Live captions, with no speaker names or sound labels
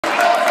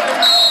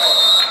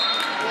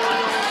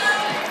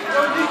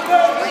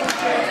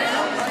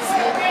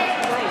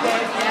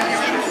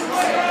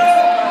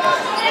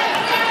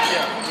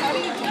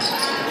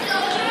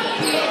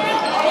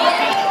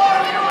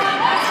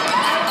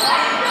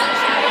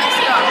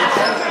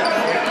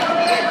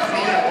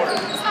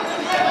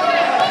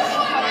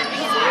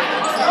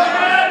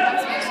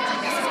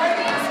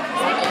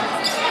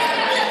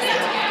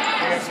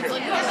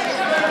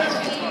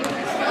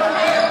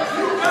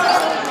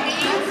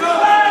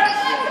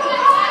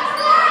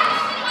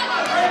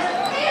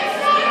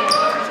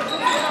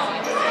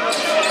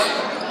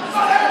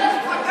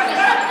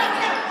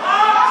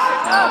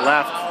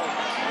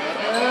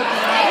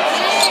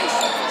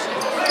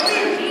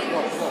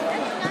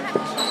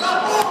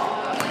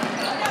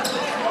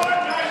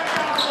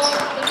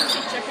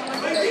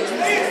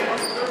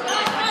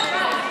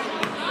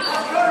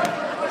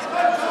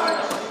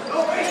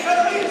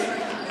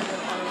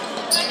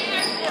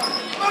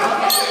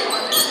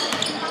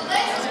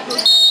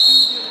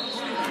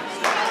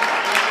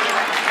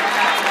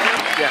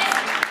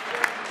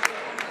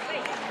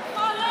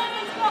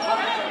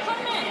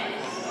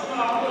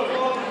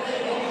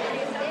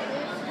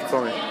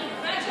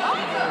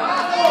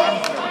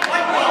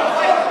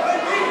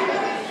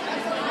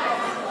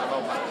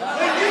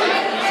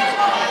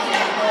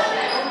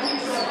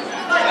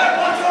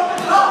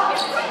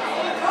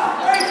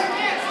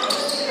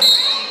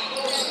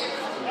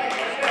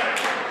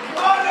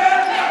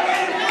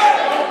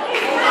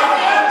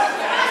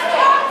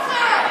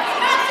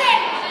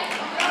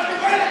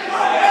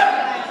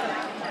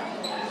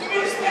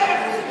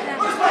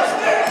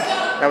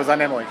That was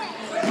on Emily.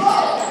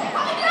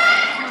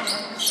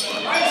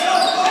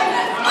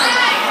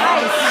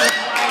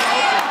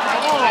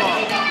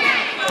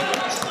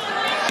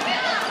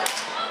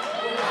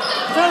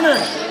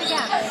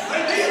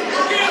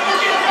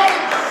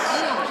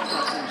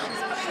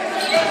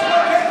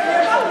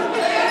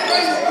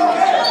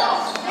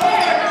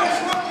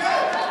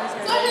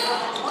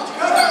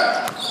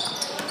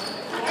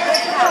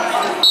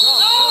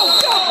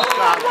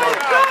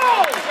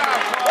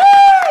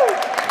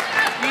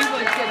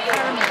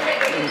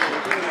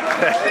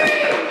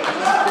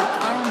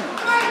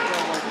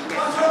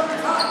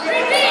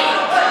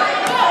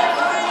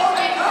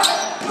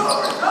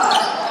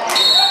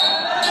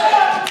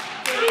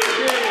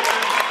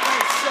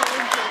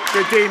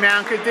 Good D,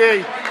 man. Good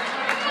D.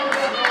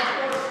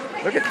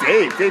 Look at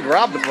Dave. Dave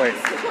robbed the place.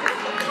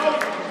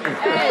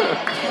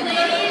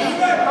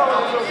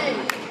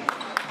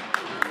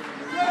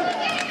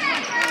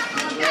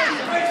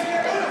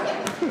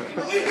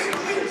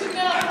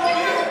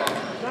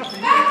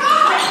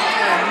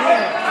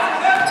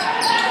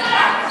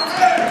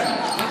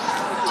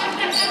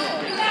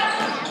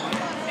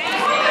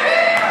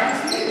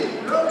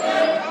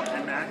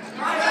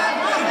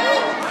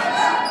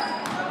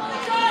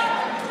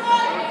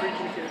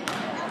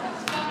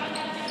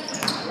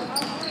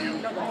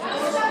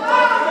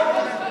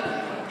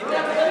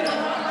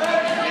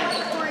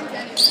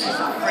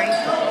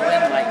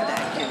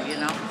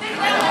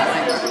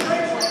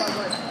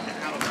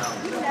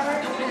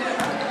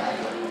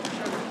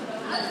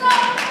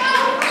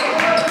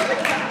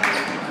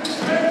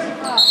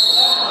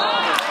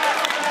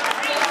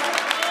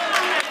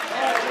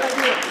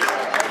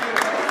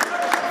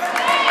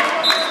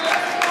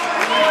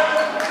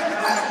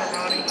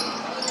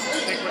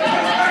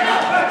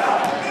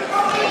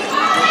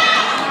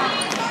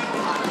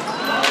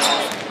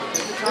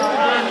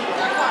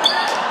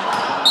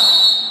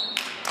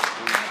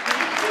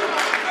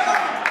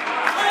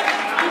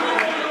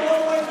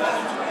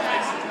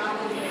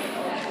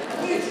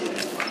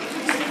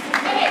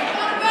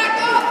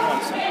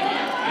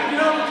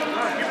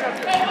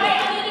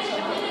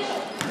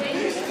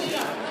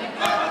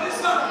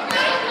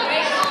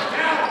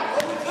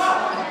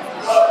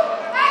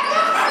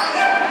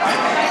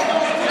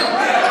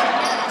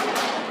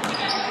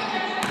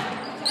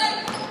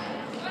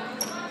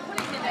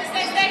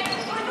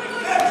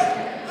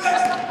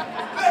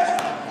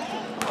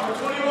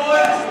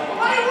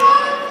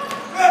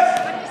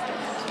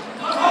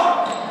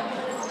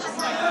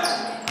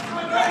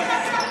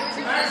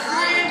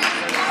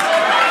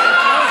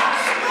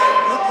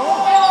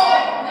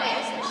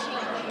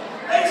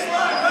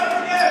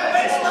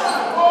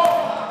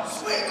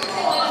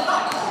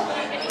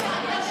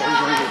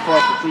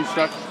 She's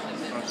stuck. Oh,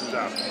 she's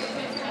out.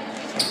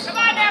 Come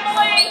on,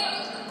 Emily!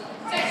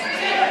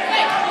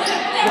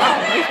 Wow,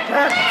 nice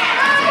pass.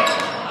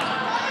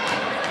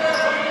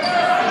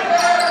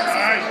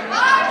 Nice.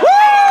 Woo!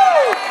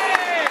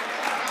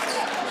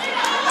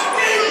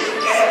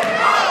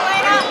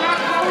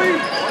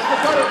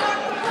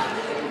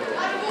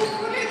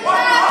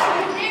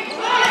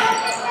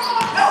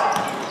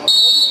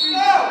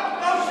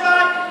 No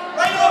shot!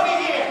 Right over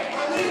here!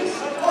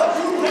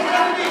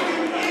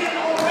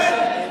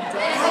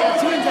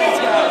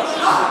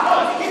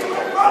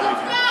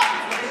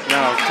 No,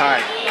 it's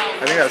tied.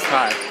 I think that was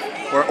tied.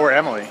 Or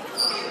Emily. It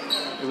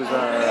was,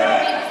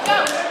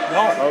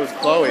 no, it was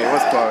Chloe. It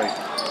was Chloe.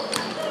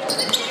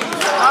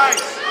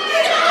 Nice!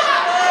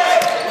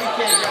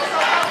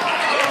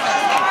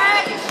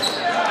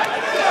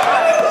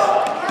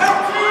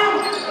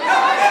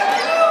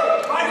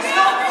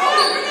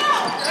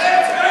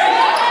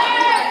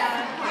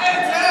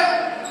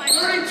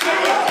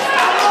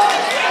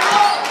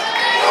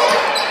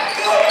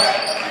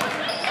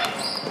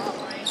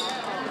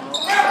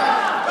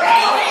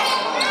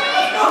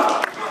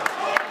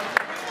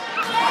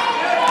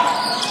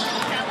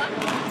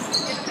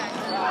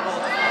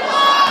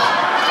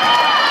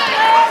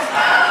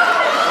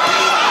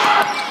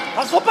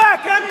 Hustle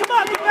back, Em! Come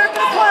on, get back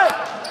and play!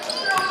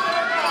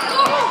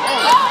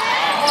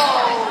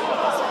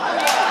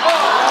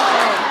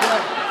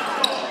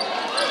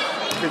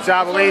 Good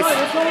job, Elise. It's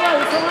all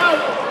right, it's all right.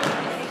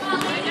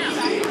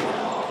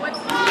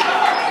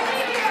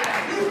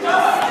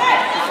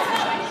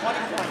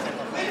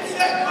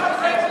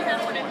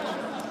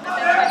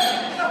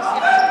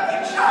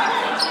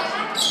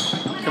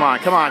 Come on,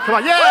 come on, come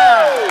on.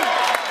 Yeah!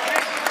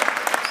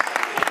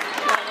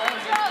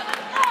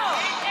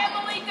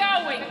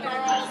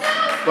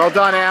 Well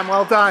done, Am.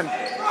 Well done.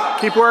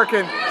 Keep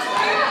working.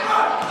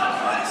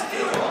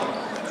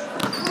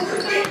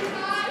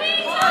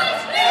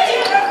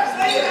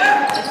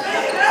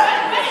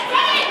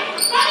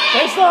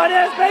 Baseline,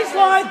 Em!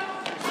 Baseline!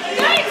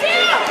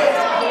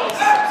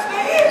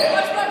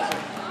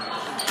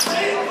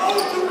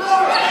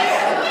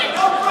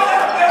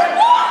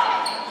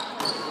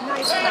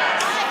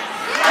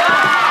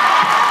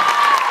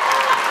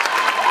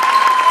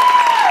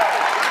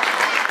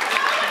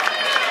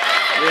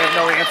 We have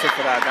no answer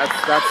for that.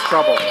 That's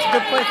trouble. It's a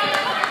good play for you.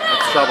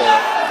 That's trouble.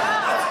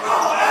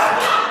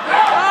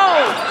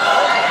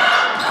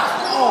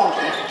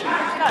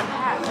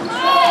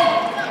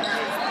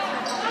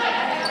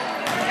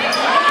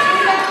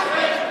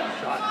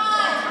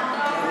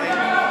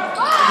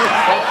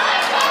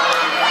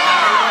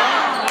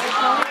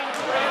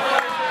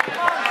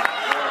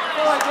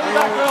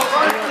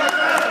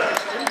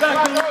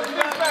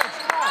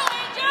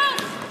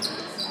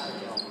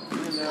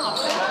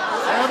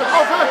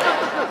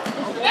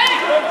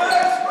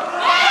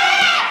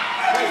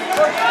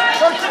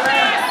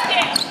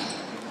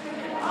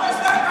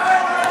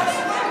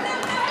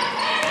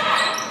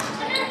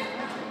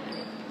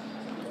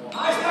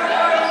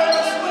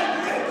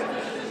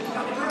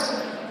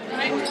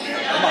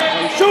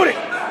 Shoot it!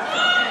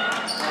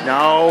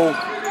 No.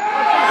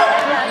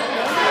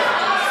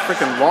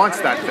 Freaking launch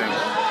that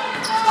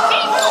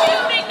thing.